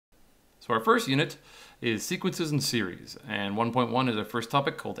So our first unit is sequences and series, and 1.1 is our first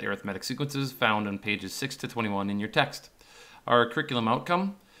topic called arithmetic sequences, found on pages 6 to 21 in your text. Our curriculum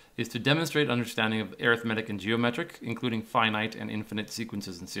outcome is to demonstrate understanding of arithmetic and geometric, including finite and infinite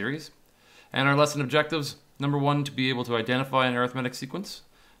sequences and series. And our lesson objectives, number 1, to be able to identify an arithmetic sequence.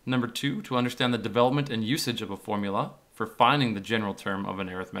 Number 2, to understand the development and usage of a formula for finding the general term of an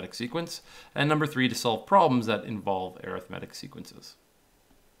arithmetic sequence. And number 3, to solve problems that involve arithmetic sequences.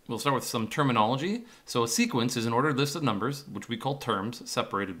 We'll start with some terminology. So a sequence is an ordered list of numbers, which we call terms,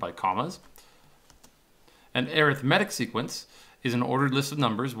 separated by commas. An arithmetic sequence is an ordered list of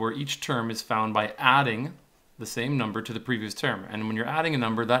numbers where each term is found by adding the same number to the previous term. And when you're adding a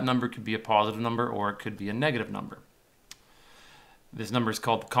number, that number could be a positive number or it could be a negative number. This number is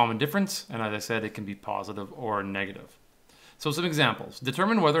called the common difference, and as I said, it can be positive or negative. So some examples.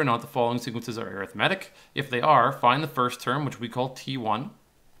 Determine whether or not the following sequences are arithmetic. If they are, find the first term, which we call T1,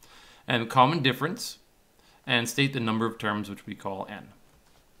 and common difference, and state the number of terms, which we call n.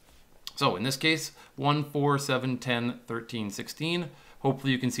 So in this case, 1, 4, 7, 10, 13, 16.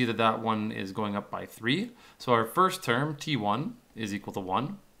 Hopefully you can see that that one is going up by 3. So our first term, T1, is equal to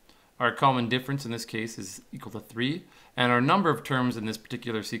 1. Our common difference in this case is equal to 3. And our number of terms in this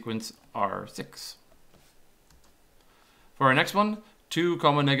particular sequence are 6. For our next one, 2,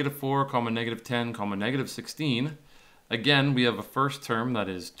 negative 4, negative 10, negative 16. Again, we have a first term that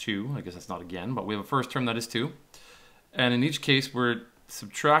is 2. I guess that's not again, but we have a first term that is 2. And in each case, we're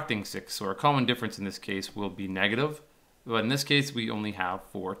subtracting 6. So our common difference in this case will be negative. But in this case, we only have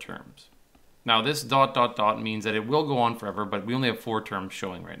 4 terms. Now this ... means that it will go on forever, but we only have 4 terms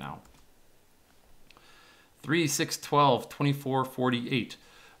showing right now. 3, 6, 12, 24, 48.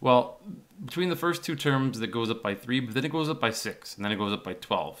 Well, between the first 2 terms, that goes up by 3, but then it goes up by 6, and then it goes up by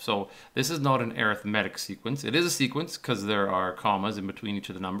 12. So this is not an arithmetic sequence. It is a sequence because there are commas in between each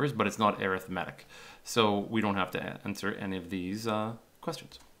of the numbers, but it's not arithmetic. So we don't have to answer any of these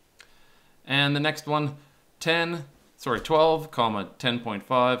questions. And the next one, 12,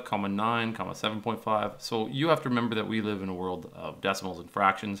 10.5, 9, 7.5. So you have to remember that we live in a world of decimals and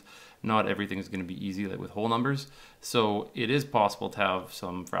fractions. Not everything is going to be easy like with whole numbers. So it is possible to have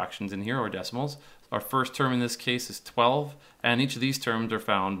some fractions in here or decimals. Our first term in this case is 12, and each of these terms are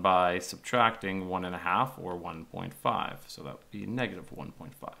found by subtracting 1.5 or 1.5. So that would be negative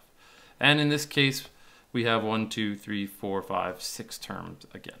 1.5. And in this case, we have 1, 2, 3, 4, 5, 6 terms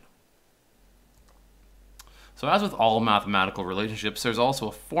again. So as with all mathematical relationships, there's also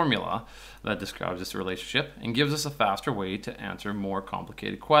a formula that describes this relationship and gives us a faster way to answer more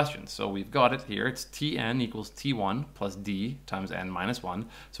complicated questions. So we've got it here. It's Tn equals T1 plus D times n minus 1.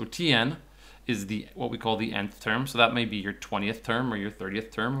 So Tn is what we call the nth term. So that may be your 20th term or your 30th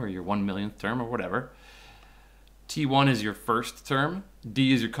term or your 1,000,000th term or whatever. T1 is your first term,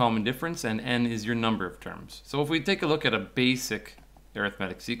 D is your common difference, and n is your number of terms. So if we take a look at a basic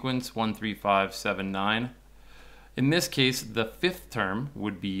arithmetic sequence, 1, 3, 5, 7, 9. In this case, the 5th term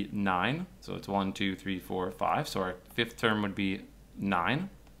would be 9. So it's 1, 2, 3, 4, 5. So our 5th term would be 9. And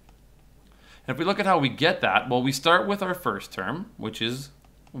if we look at how we get that, well, we start with our first term, which is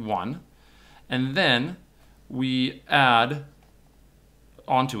 1. And then we add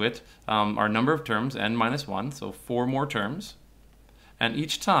onto it our number of terms, n minus 1. So 4 more terms. And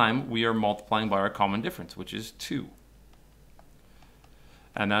each time we are multiplying by our common difference, which is 2.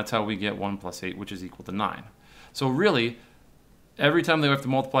 And that's how we get 1 plus 8, which is equal to 9. So really, every time they have to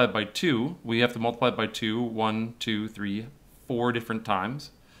multiply it by 2, we have to multiply it by 2, 1, 2, 3, 4 different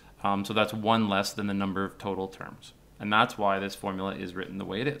times. So that's 1 less than the number of total terms. And that's why this formula is written the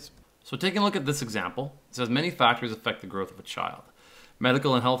way it is. So taking a look at this example, it says many factors affect the growth of a child.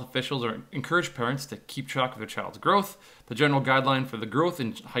 Medical and health officials encourage parents to keep track of their child's growth. The general guideline for the growth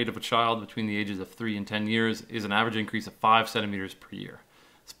and height of a child between the ages of 3 and 10 years is an average increase of 5 centimeters per year.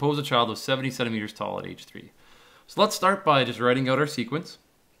 Suppose a child was 70 centimeters tall at age 3. So let's start by just writing out our sequence.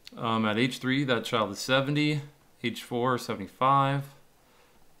 At age 3, that child is 70, age 4, 75,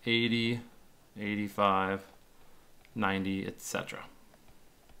 80, 85, 90, etc.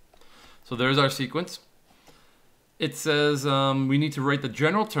 So there's our sequence. It says we need to write the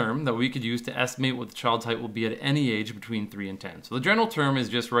general term that we could use to estimate what the child's height will be at any age between 3 and 10. So the general term is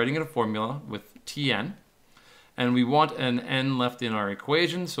just writing in a formula with Tn. And we want an n left in our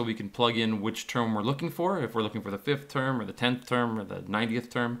equation so we can plug in which term we're looking for. If we're looking for the 5th term or the 10th term or the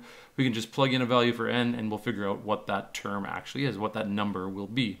 90th term, we can just plug in a value for n and we'll figure out what that term actually is, what that number will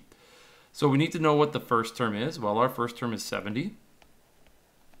be. So we need to know what the first term is. Well, our first term is 70.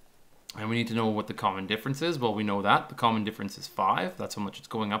 And we need to know what the common difference is. Well, we know that. The common difference is 5. That's how much it's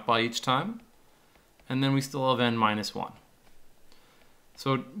going up by each time. And then we still have n minus 1.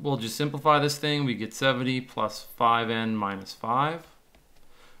 So we'll just simplify this thing. We get 70 plus 5n minus 5,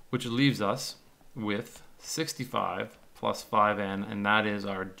 which leaves us with 65 plus 5n, and that is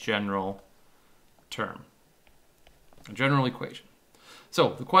our general term, a general equation.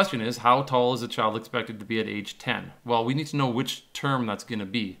 So the question is, how tall is a child expected to be at age 10? Well, we need to know which term that's going to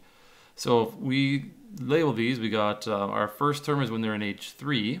be. So if we label these, we got our first term is when they're in age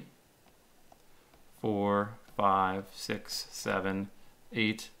 3, 4, 5, 6, 7,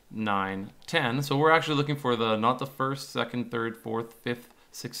 8, 9, 10. So we're actually looking for the, not the first, second, third, fourth, fifth,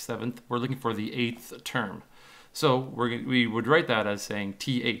 sixth, seventh. We're looking for the 8th term. So we would write that as saying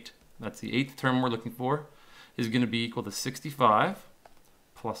T8. That's the 8th term we're looking for, is going to be equal to 65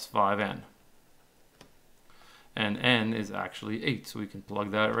 plus 5n. And n is actually 8, so we can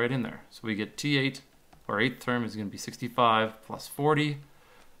plug that right in there. So we get T8, our 8th term is going to be 65 plus 40,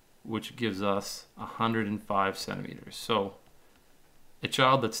 which gives us 105 centimeters. So a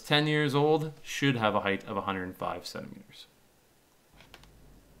child that's 10 years old should have a height of 105 centimeters.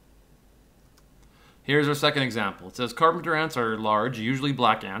 Here's our second example. It says carpenter ants are large, usually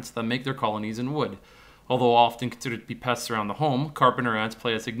black ants, that make their colonies in wood. Although often considered to be pests around the home, carpenter ants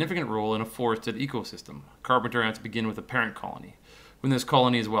play a significant role in a forested ecosystem. Carpenter ants begin with a parent colony. When this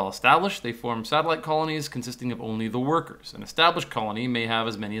colony is well established, they form satellite colonies consisting of only the workers. An established colony may have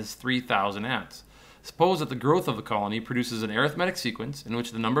as many as 3,000 ants. Suppose that the growth of the colony produces an arithmetic sequence in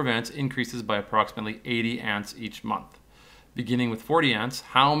which the number of ants increases by approximately 80 ants each month. Beginning with 40 ants,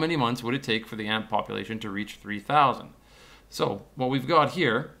 how many months would it take for the ant population to reach 3,000? So what we've got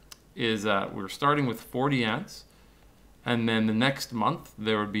here is that we're starting with 40 ants, and then the next month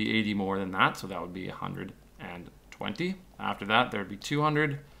there would be 80 more than that, so that would be 120. After that there would be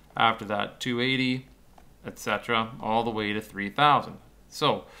 200, after that 280, etc., all the way to 3,000.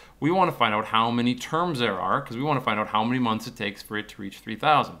 So we want to find out how many terms there are, because we want to find out how many months it takes for it to reach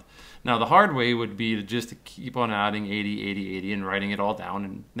 3,000. Now the hard way would be to just keep on adding 80, 80, 80 and writing it all down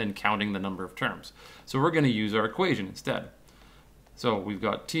and then counting the number of terms. So we're going to use our equation instead. So we've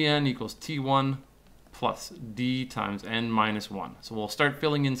got Tn equals T1 plus D times n minus 1. So we'll start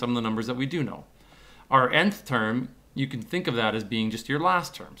filling in some of the numbers that we do know. Our nth term, you can think of that as being just your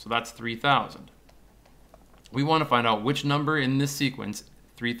last term. So that's 3,000. We want to find out which number in this sequence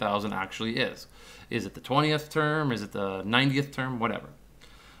 3,000 actually is. Is it the 20th term? Is it the 90th term? Whatever.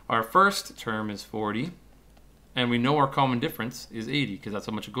 Our first term is 40, and we know our common difference is 80 because that's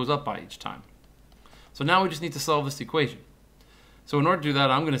how much it goes up by each time. So now we just need to solve this equation. So in order to do that,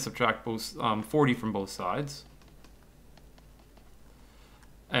 I'm going to subtract both 40 from both sides,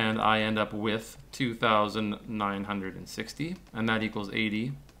 and I end up with 2,960, and that equals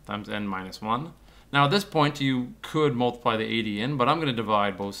 80 times n minus 1. Now at this point you could multiply the 80 in, but I'm going to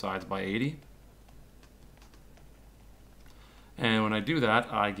divide both sides by 80. And when I do that,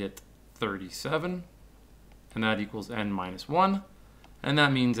 I get 37, and that equals n minus 1, and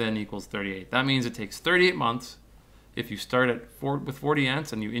that means n equals 38. That means it takes 38 months. If you start with 40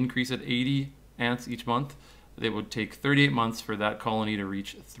 ants and you increase it 80 ants each month, it would take 38 months for that colony to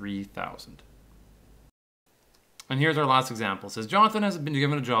reach 3,000. And here's our last example. It says Jonathan has been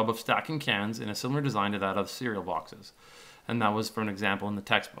given a job of stacking cans in a similar design to that of cereal boxes. And that was from an example in the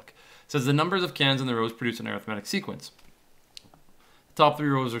textbook. It says the numbers of cans in the rows produce an arithmetic sequence. The top 3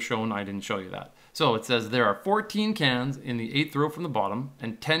 rows are shown. I didn't show you that. So it says there are 14 cans in the 8th row from the bottom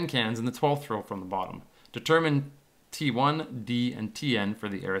and 10 cans in the 12th row from the bottom. Determine T1, D, and Tn for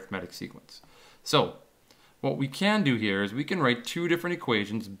the arithmetic sequence. So what we can do here is we can write 2 different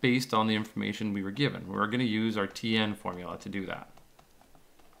equations based on the information we were given. We're going to use our Tn formula to do that.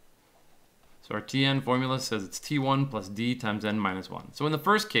 So our Tn formula says it's T1 plus D times n minus 1. So in the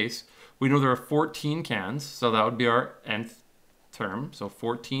first case, we know there are 14 cans, so that would be our nth term. So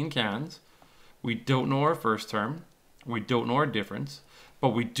 14 cans. We don't know our first term. We don't know our difference, but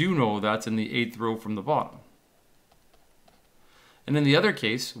we do know that's in the 8th row from the bottom. And in the other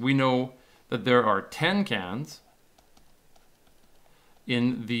case, we know that there are 10 cans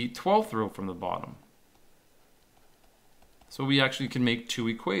in the 12th row from the bottom. So we actually can make 2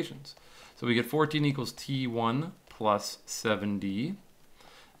 equations. So we get 14 equals T1 plus 7D,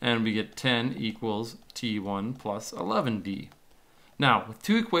 and we get 10 equals T1 plus 11D. Now, with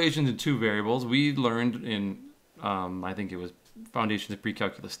 2 equations and 2 variables, we learned in, I think it was Foundations of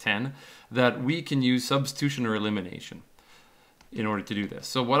Pre-Calculus 10, that we can use substitution or elimination in order to do this.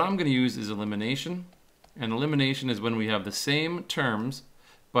 So what I'm going to use is elimination, and elimination is when we have the same terms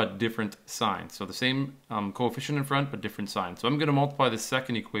but different signs. So the same coefficient in front but different signs. So I'm going to multiply the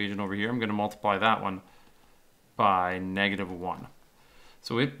second equation over here. I'm going to multiply that one by -1.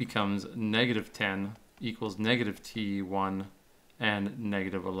 So it becomes -10 equals -T1 and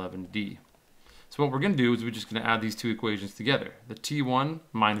negative 11d. So what we're going to do is we're just going to add these two equations together. The t1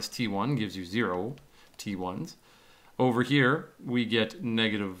 minus t1 gives you 0 t1s. Over here we get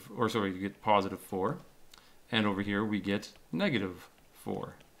we get positive 4. And over here we get negative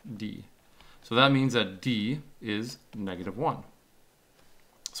 4d. So that means that d is negative 1.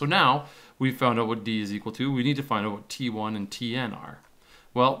 So now we've found out what d is equal to. We need to find out what t1 and tn are.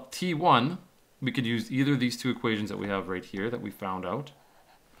 Well, t1, we could use either of these two equations that we have right here that we found out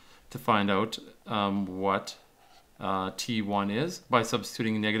to find out what t1 is by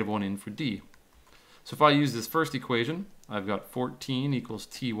substituting negative 1 in for d. So if I use this first equation, I've got 14 equals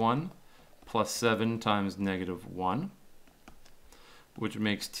t1 plus 7 times negative 1, which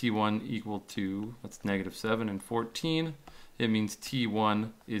makes t1 equal to, that's negative 7 and 14. It means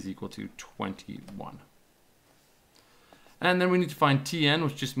t1 is equal to 21. And then we need to find tn,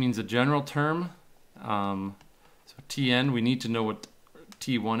 which just means a general term. So tn, we need to know what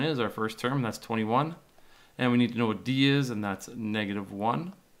t1 is, our first term, and that's 21. And we need to know what d is, and that's negative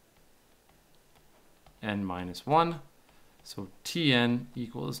 1 and minus 1. So tn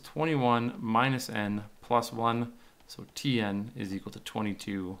equals 21 minus n plus 1. So tn is equal to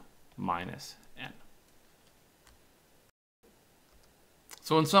 22 minus n.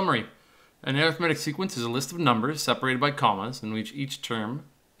 So in summary, an arithmetic sequence is a list of numbers separated by commas in which each term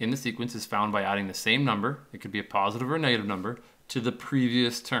in the sequence is found by adding the same number, it could be a positive or a negative number, to the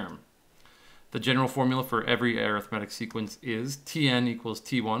previous term. The general formula for every arithmetic sequence is tn equals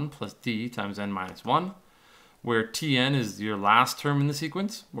t1 plus d times n minus 1, where tn is your last term in the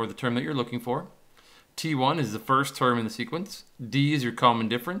sequence, or the term that you're looking for. t1 is the first term in the sequence, d is your common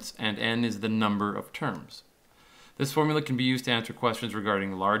difference, and n is the number of terms. This formula can be used to answer questions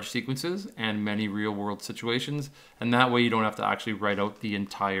regarding large sequences and many real-world situations, and that way you don't have to actually write out the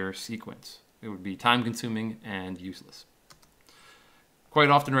entire sequence. It would be time-consuming and useless. Quite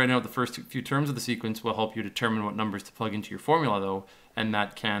often writing out the first few terms of the sequence will help you determine what numbers to plug into your formula though, and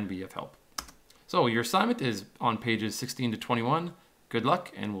that can be of help. So your assignment is on pages 16 to 21. Good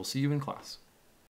luck, and we'll see you in class.